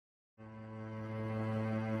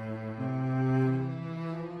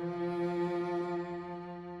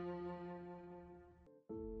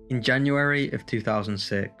In January of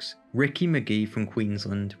 2006, Ricky Megee from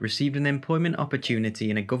Queensland received an employment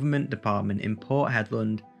opportunity in a government department in Port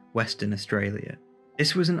Hedland, Western Australia.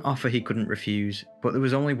 This was an offer he couldn't refuse, but there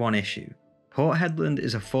was only one issue. Port Hedland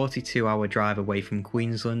is a 42-hour drive away from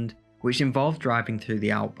Queensland, which involved driving through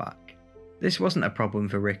the outback. This wasn't a problem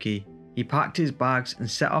for Ricky. He packed his bags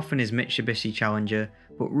and set off in his Mitsubishi Challenger,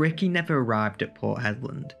 but Ricky never arrived at Port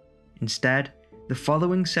Hedland. Instead, the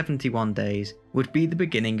following 71 days would be the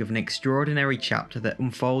beginning of an extraordinary chapter that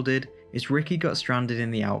unfolded as Ricky got stranded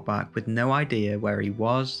in the outback with no idea where he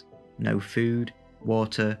was, no food,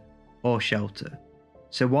 water, or shelter.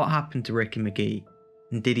 So what happened to Ricky Megee,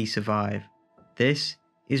 and did he survive? This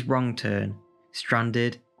is Wrong Turn,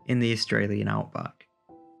 stranded in the Australian outback.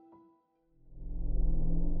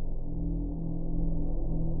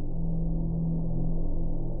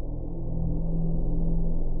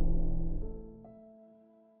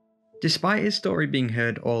 Despite his story being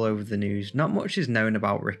heard all over the news, not much is known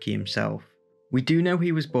about Ricky himself. We do know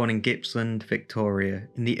he was born in Gippsland, Victoria,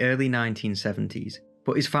 in the early 1970s,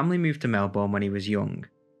 but his family moved to Melbourne when he was young.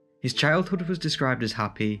 His childhood was described as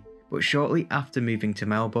happy, but shortly after moving to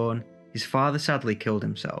Melbourne, his father sadly killed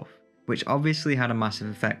himself, which obviously had a massive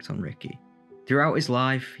effect on Ricky. Throughout his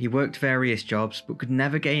life, he worked various jobs but could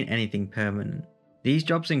never gain anything permanent. These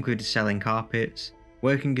jobs included selling carpets,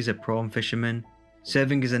 working as a prawn fisherman,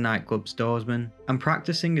 serving as a nightclub storesman, and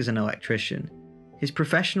practicing as an electrician. His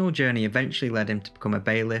professional journey eventually led him to become a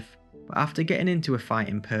bailiff, but after getting into a fight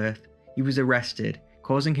in Perth, he was arrested,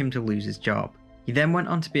 causing him to lose his job. He then went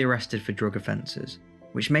on to be arrested for drug offences,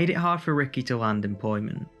 which made it hard for Ricky to land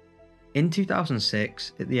employment. In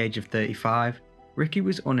 2006, at the age of 35, Ricky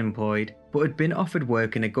was unemployed, but had been offered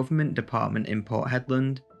work in a government department in Port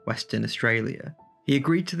Hedland, Western Australia. He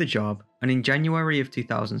agreed to the job, and in January of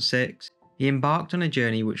 2006, he embarked on a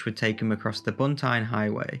journey which would take him across the Buntine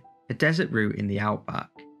Highway, a desert route in the outback.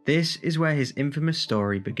 This is where his infamous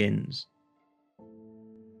story begins.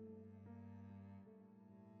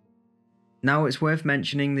 Now it's worth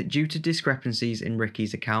mentioning that due to discrepancies in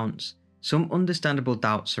Ricky's accounts, some understandable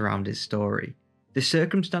doubts surround his story. The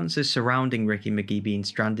circumstances surrounding Ricky Megee being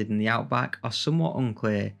stranded in the outback are somewhat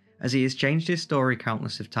unclear, as he has changed his story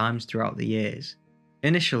countless of times throughout the years.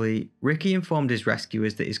 Initially, Ricky informed his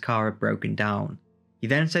rescuers that his car had broken down. He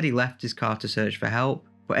then said he left his car to search for help,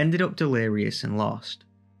 but ended up delirious and lost.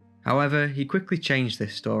 However, he quickly changed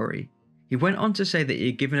this story. He went on to say that he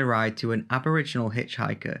had given a ride to an Aboriginal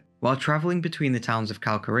hitchhiker while travelling between the towns of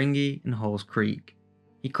Kalkaringi and Halls Creek.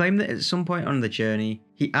 He claimed that at some point on the journey,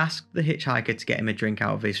 he asked the hitchhiker to get him a drink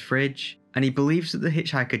out of his fridge, and he believes that the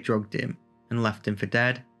hitchhiker drugged him and left him for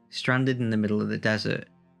dead, stranded in the middle of the desert.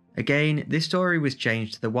 Again, this story was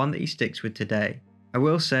changed to the one that he sticks with today. I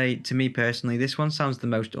will say, to me personally, this one sounds the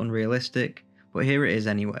most unrealistic, but here it is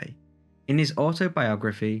anyway. In his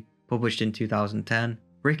autobiography, published in 2010,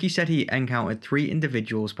 Ricky said he encountered 3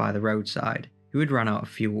 individuals by the roadside who had run out of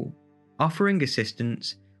fuel. Offering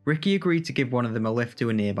assistance, Ricky agreed to give one of them a lift to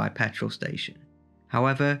a nearby petrol station.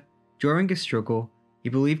 However, during a struggle, he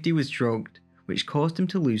believed he was drugged, which caused him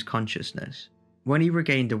to lose consciousness. When he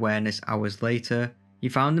regained awareness hours later, he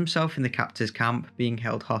found himself in the captor's camp being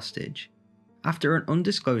held hostage. After an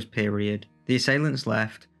undisclosed period, the assailants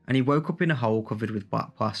left and he woke up in a hole covered with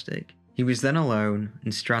black plastic. He was then alone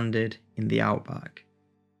and stranded in the outback.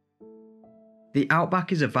 The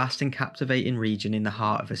outback is a vast and captivating region in the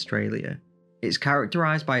heart of Australia. It's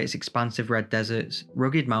characterised by its expansive red deserts,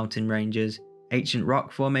 rugged mountain ranges, ancient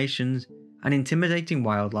rock formations, and intimidating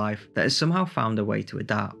wildlife that has somehow found a way to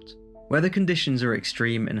adapt. Weather conditions are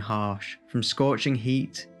extreme and harsh, from scorching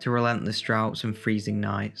heat to relentless droughts and freezing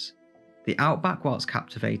nights. The outback, whilst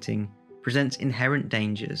captivating, presents inherent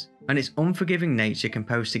dangers, and its unforgiving nature can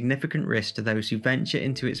pose significant risk to those who venture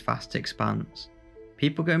into its vast expanse.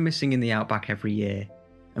 People go missing in the outback every year,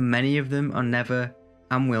 and many of them are never,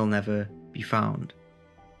 and will never, be found.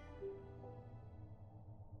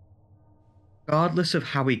 Regardless of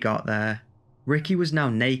how he got there, Ricky was now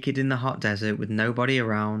naked in the hot desert with nobody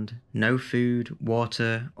around, no food,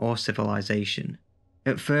 water, or civilization.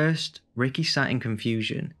 At first, Ricky sat in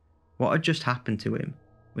confusion. What had just happened to him?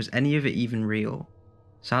 Was any of it even real?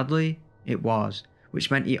 Sadly, it was,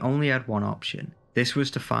 which meant he only had one option. This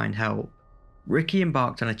was to find help. Ricky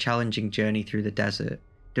embarked on a challenging journey through the desert,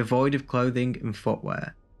 devoid of clothing and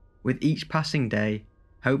footwear. With each passing day,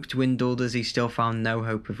 hope dwindled as he still found no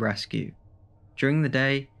hope of rescue. During the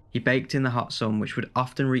day, he baked in the hot sun, which would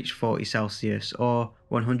often reach 40 Celsius or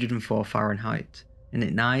 104 Fahrenheit, and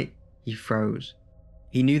at night, he froze.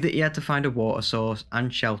 He knew that he had to find a water source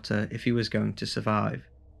and shelter if he was going to survive.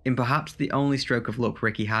 In perhaps the only stroke of luck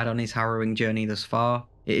Ricky had on his harrowing journey thus far,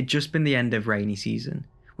 It had just been the end of rainy season,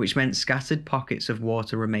 which meant scattered pockets of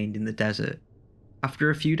water remained in the desert. After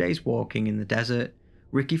a few days walking in the desert,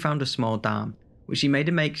 Ricky found a small dam, which he made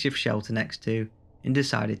a makeshift shelter next to, and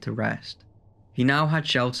decided to rest. He now had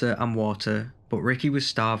shelter and water, but Ricky was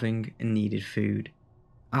starving and needed food.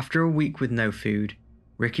 After a week with no food,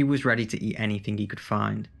 Ricky was ready to eat anything he could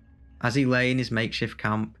find. As he lay in his makeshift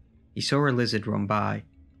camp, he saw a lizard run by.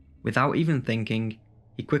 Without even thinking,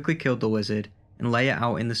 he quickly killed the lizard and lay it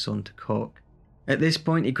out in the sun to cook. At this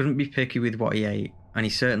point, he couldn't be picky with what he ate, and he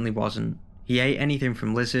certainly wasn't. He ate anything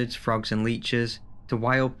from lizards, frogs and leeches to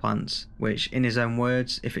wild plants, which, in his own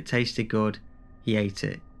words, if it tasted good, he ate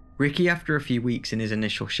it. Ricky, after a few weeks in his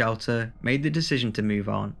initial shelter, made the decision to move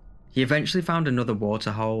on. He eventually found another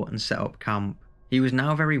water hole and set up camp. He was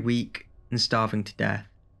now very weak and starving to death.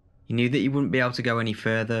 He knew that he wouldn't be able to go any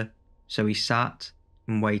further, so he sat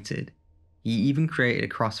and waited. He even created a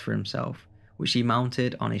cross for himself, which he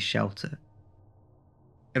mounted on his shelter.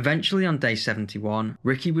 Eventually, on day 71,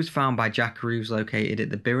 Ricky was found by jackaroos located at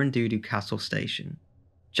the Birrindudu Cattle Station.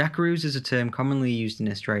 Jackaroos is a term commonly used in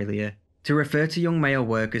Australia to refer to young male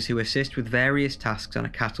workers who assist with various tasks on a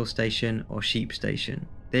cattle station or sheep station.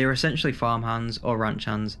 They are essentially farmhands or ranch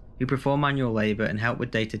hands who perform manual labour and help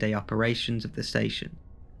with day-to-day operations of the station.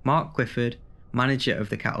 Mark Clifford, manager of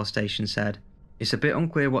the cattle station, said, "It's a bit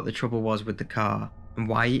unclear what the trouble was with the car and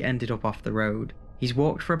why he ended up off the road. He's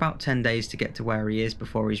walked for about 10 days to get to where he is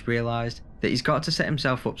before he's realised that he's got to set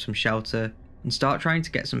himself up some shelter and start trying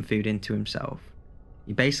to get some food into himself.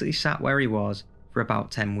 He basically sat where he was for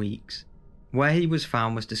about 10 weeks. Where he was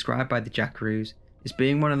found was described by the jackaroos as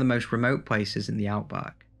being one of the most remote places in the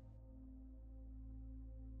outback."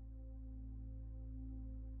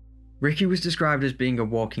 Ricky was described as being a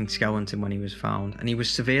walking skeleton when he was found, and he was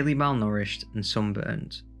severely malnourished and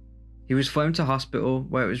sunburnt. He was flown to hospital,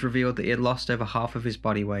 where it was revealed that he had lost over half of his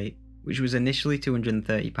body weight, which was initially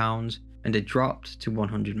 230 pounds and had dropped to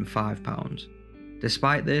 105 pounds.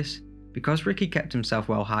 Despite this, because Ricky kept himself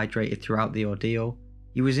well hydrated throughout the ordeal,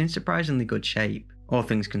 he was in surprisingly good shape, all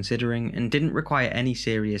things considering, and didn't require any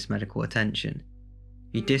serious medical attention.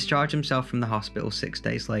 He discharged himself from the hospital 6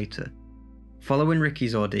 days later. Following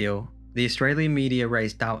Ricky's ordeal, the Australian media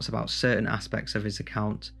raised doubts about certain aspects of his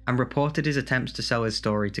account and reported his attempts to sell his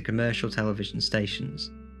story to commercial television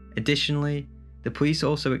stations. Additionally, the police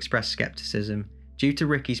also expressed skepticism due to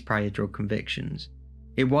Ricky's prior drug convictions.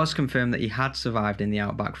 It was confirmed that he had survived in the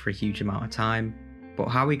outback for a huge amount of time, but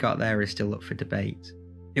how he got there is still up for debate.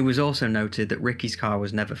 It was also noted that Ricky's car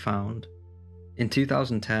was never found. In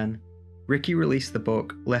 2010, Ricky released the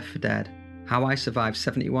book Left for Dead: How I Survived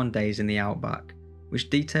 71 Days in the Outback, which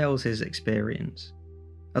details his experience.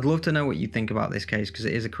 I'd love to know what you think about this case because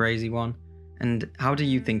it is a crazy one, and how do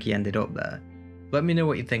you think he ended up there? Let me know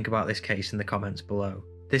what you think about this case in the comments below.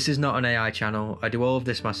 This is not an AI channel, I do all of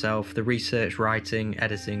this myself, the research, writing,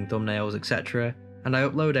 editing, thumbnails, etc, and I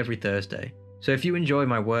upload every Thursday. So if you enjoy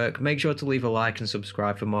my work, make sure to leave a like and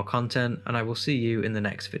subscribe for more content, and I will see you in the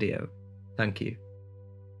next video. Thank you.